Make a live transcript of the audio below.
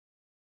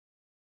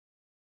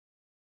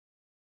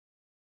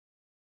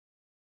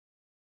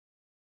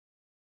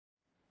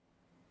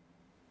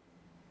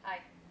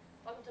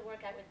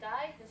workout with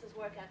Dai. This is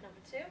workout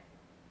number 2.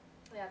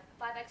 We have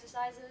 5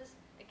 exercises.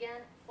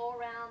 Again, 4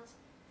 rounds,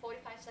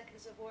 45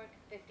 seconds of work,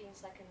 15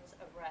 seconds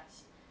of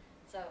rest.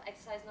 So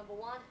exercise number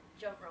 1,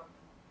 jump rope.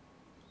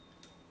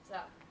 So,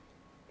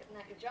 getting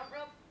out your jump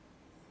rope,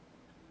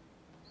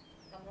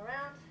 coming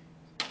around,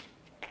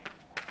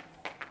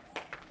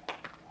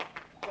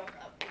 jump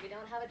up. If you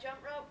don't have a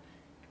jump rope,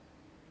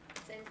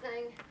 same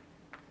thing,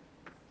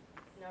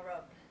 no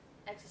rope.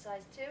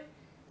 Exercise 2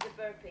 is a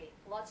burpee.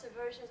 Lots of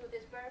versions with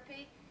this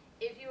burpee.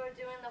 If you are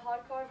doing the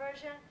hardcore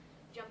version,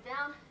 jump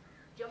down,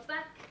 jump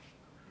back,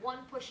 1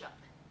 push-up.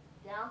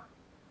 Down,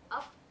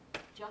 up,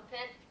 jump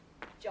in,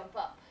 jump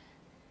up.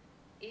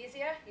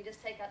 Easier, you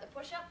just take out the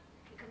push-up,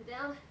 you come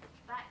down,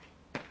 back,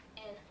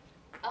 in,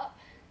 up.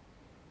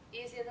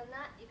 Easier than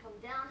that, you come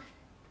down,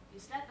 you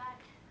step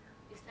back,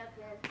 you step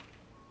in,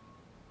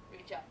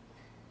 reach up.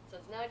 So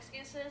there's no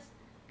excuses,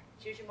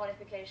 choose your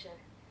modification.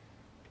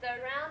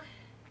 3rd round,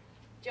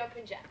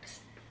 jumping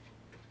jacks.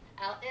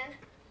 Out in,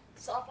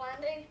 soft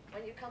landing.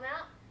 When you come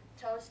out,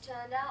 toes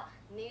turned out,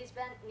 knees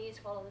bent, knees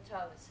follow the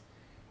toes.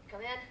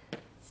 Come in,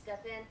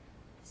 step in,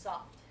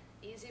 soft.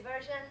 Easy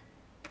version,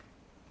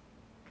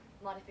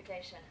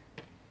 modification.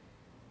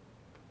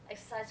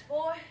 Exercise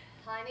 4,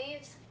 high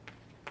knees,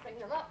 bring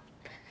them up.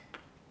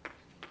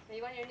 When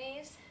you're on your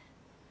knees,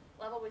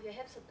 level with your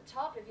hips at the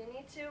top. If you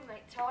need to,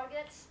 make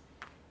targets.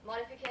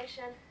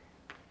 Modification,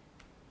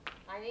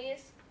 high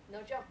knees, no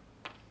jump.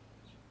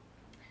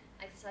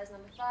 Exercise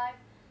number 5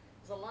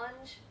 is a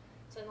lunge.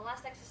 So in the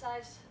last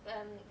exercise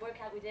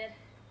workout we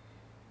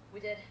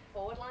did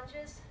forward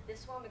lunges.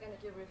 This one we're going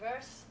to do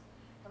reverse.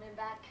 Coming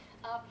back,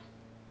 up,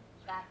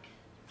 back,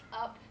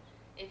 up.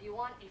 If you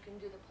want, you can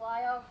do the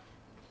plyo.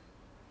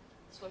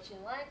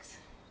 Switching legs,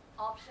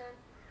 option.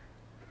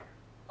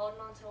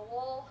 Holding onto a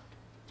wall,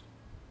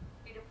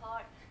 feet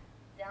apart,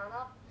 down,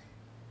 up.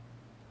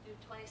 Do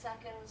 20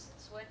 seconds,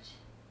 switch,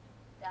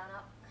 down,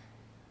 up,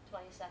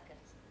 20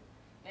 seconds.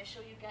 Make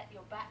sure you get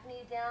your back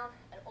knee down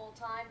at all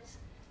times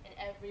in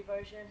every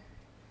version.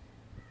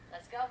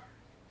 Let's go.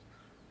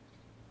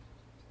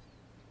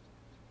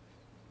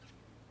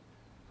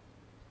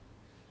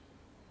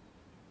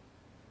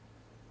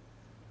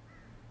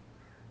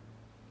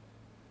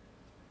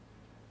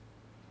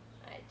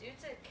 Alright, due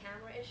to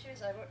camera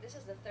issues, this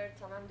is the 3rd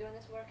time I'm doing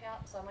this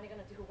workout, so I'm only going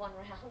to do 1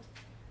 round.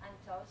 I'm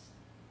toast.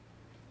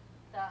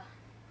 So,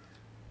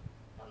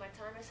 got my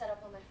timer set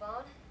up on my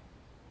phone.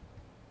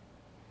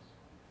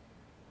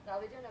 So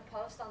I'll be doing a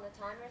post on the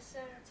timer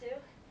soon too.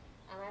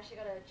 And I actually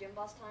got a Gym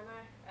Boss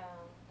timer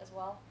as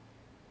well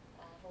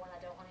for when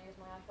I don't want to use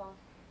my iPhone.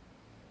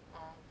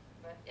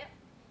 But yeah,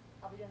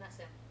 I'll be doing that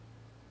soon.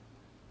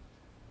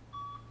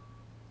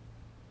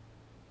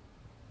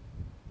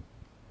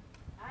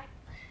 Alright,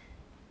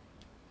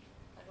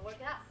 time to work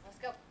it out. Let's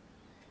go.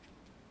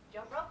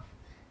 Jump rope.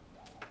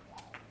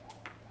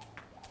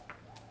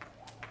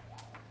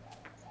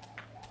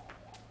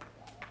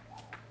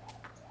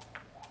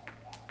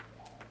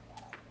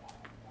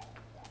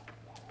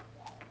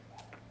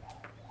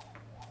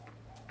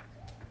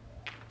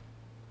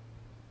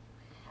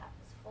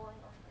 Falling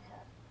off my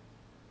head.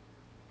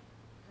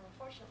 And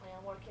unfortunately,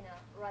 I'm working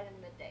out right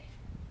in midday.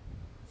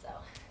 So,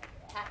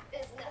 hat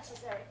is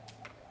necessary.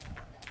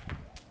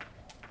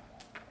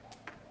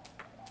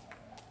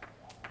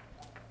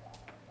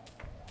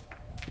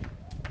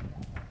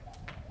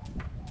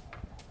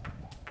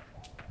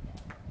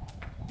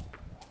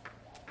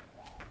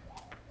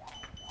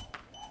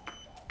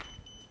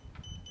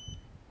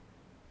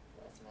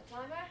 That's my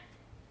timer.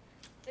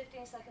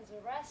 15 seconds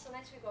of rest. So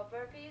next we've got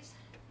burpees.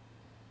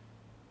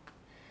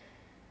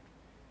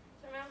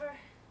 So remember,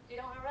 if you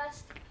don't want to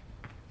rest,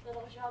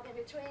 little jog in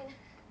between.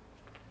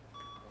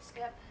 We'll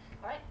skip.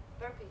 Alright,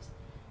 burpees.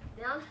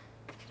 Down,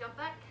 jump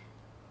back,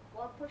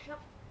 1 push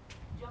up,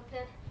 jump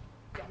in,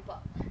 jump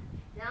up.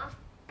 Down,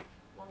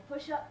 1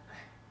 push up,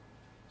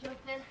 jump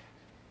in,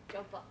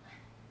 jump up.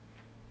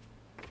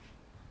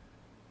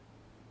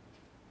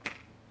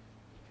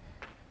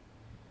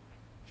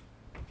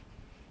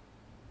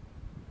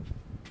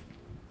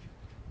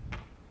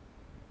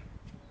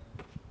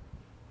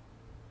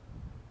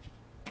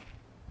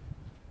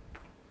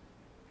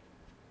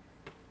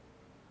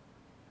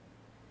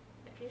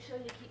 Make sure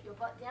you keep your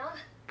butt down,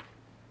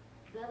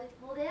 belly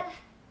pulled in.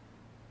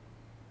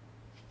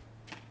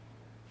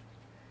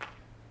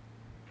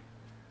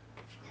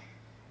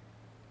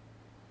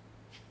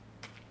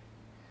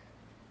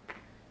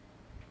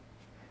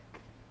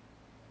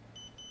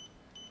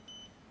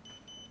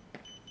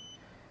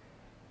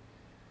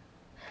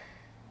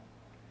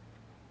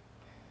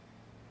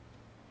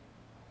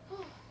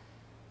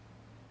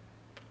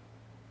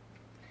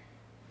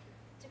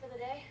 Tip of the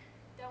day,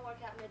 don't work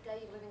out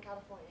midday, you live in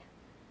California.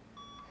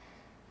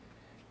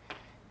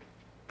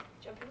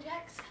 Jumping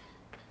jacks.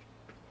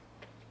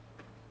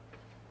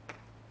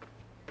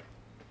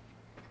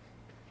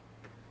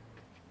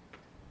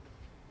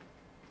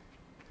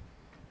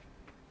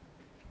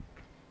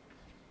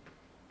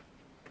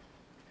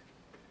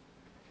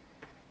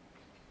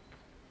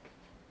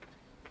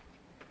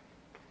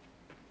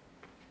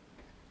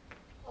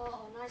 Oh,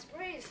 Nice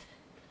breeze.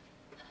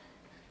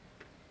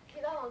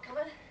 Keep that one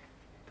coming.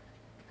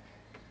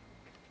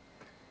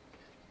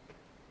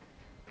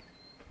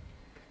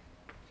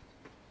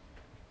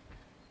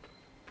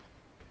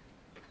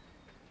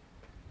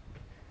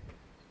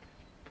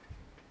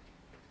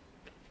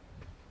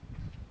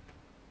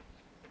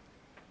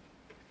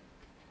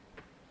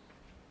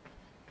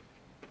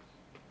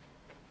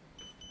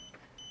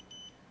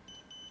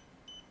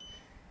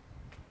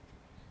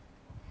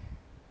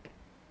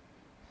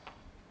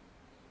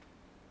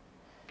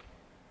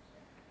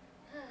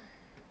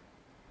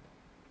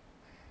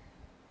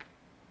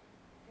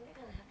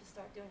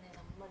 Start doing these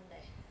on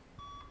Monday.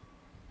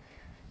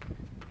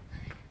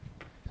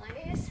 High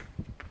knees.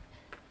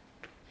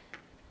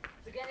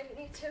 Again, if you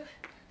need to,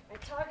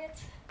 right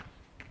targets.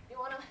 You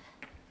want them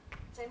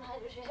same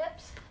height as your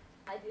hips,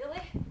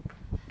 ideally.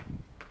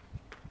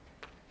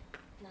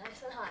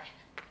 Nice and high.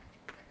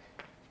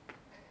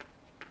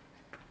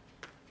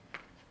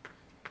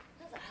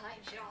 That's a high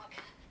jog.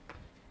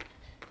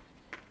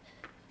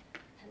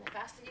 And the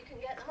faster you can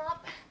get them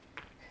up,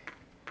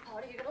 the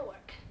harder you're gonna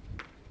work.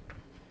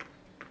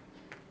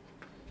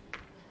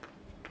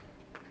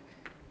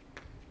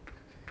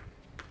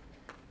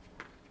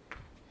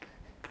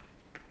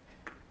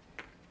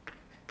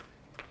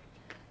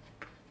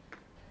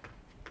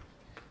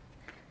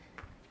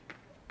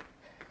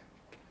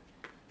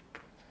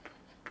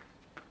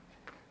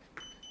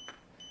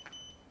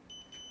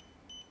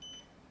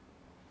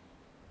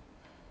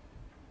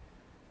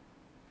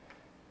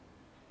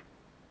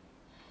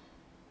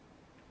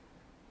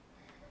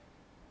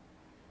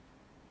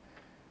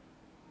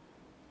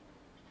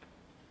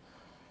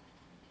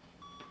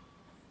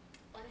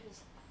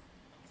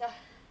 So,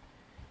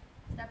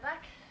 step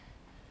back,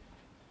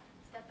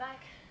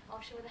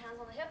 option with the hands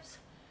on the hips,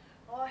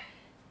 or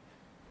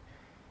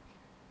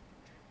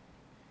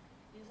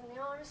using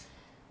the arms.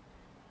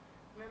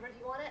 Remember, if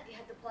you want it, you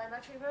have the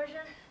plyometric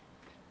version,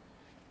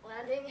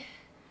 landing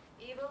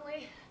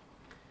evenly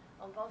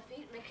on both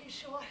feet, making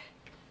sure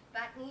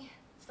back knee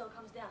still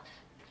comes down,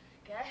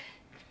 okay?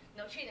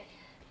 No cheating.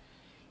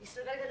 You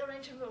still gotta get the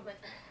range of movement.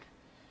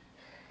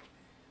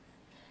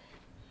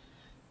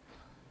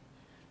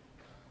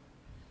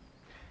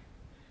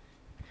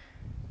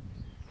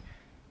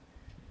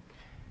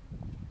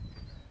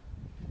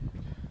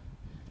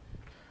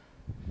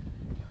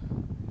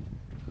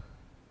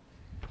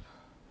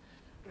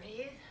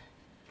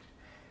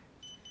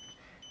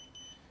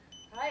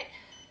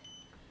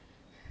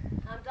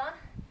 I'm done.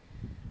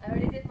 I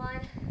already did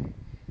mine.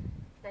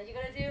 Now you're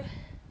gonna do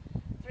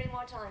 3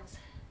 more times.